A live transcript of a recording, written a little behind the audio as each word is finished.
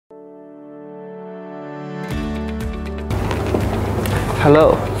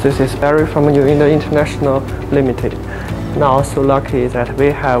Hello, this is Barry from NEWINDU International Limited. Now, so lucky that we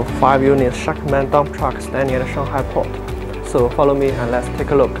have 5 units SHACMAN dump trucks standing at Shanghai port. So follow me and let's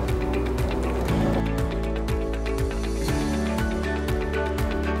take a look.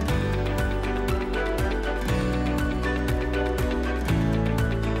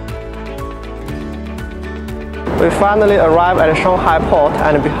 We finally arrived at Shanghai port,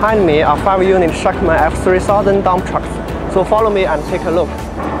 and behind me are 5 unit SHACMAN F3000 dump trucks. So follow me and take a look.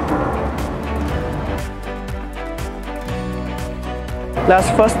 Let's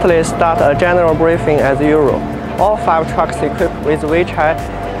firstly start a general briefing as usual. All 5 trucks equipped with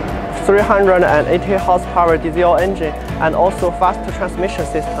WEICHAI 380 horsepower diesel engine and also fast transmission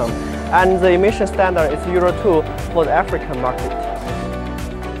system. And the emission standard is Euro 2 for the African market.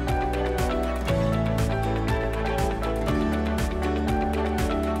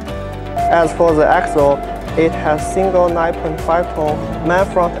 As for the axle, it has single 9.5-ton main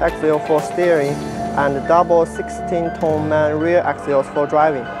front axle for steering and double 16-ton main rear axles for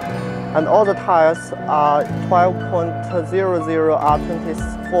driving. And all the tires are 12.00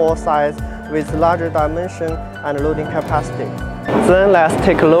 R24 size with larger dimension and loading capacity. Then let's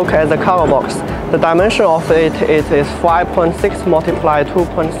take a look at the cargo box. The dimension of it is 5.6 multiplied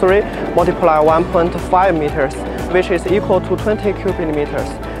 2.3 multiplied 1.5 meters, which is equal to 20 cubic meters.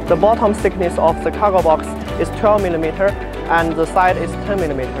 The bottom thickness of the cargo box is 12 mm and the side is 10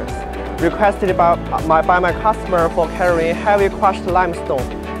 mm, requested by my customer for carrying heavy crushed limestone.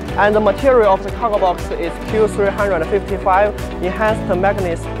 And the material of the cargo box is Q355 enhanced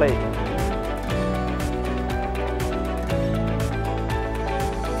manganese plate.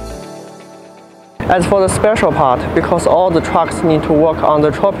 As for the special part, because all the trucks need to work on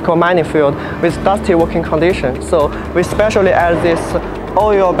the tropical mining field with dusty working conditions, so we specially add this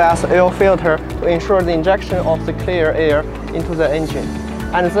oil-based air filter to ensure the injection of the clear air into the engine.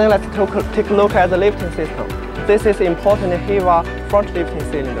 And then let's take a look at the lifting system. This is important HYVA front lifting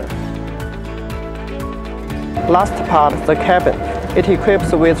cylinder. Last part, the cabin. It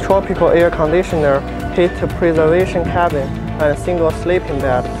equips with tropical air conditioner, heat preservation cabin, and single sleeping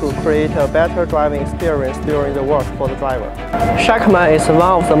bed to create a better driving experience during the work for the driver. SHACMAN is one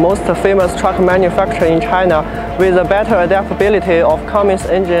of the most famous truck manufacturers in China with a better adaptability of Cummins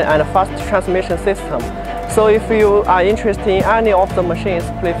engine and fast transmission system. So if you are interested in any of the machines,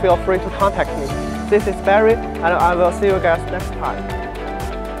 please feel free to contact me. This is Barry, and I will see you guys next time.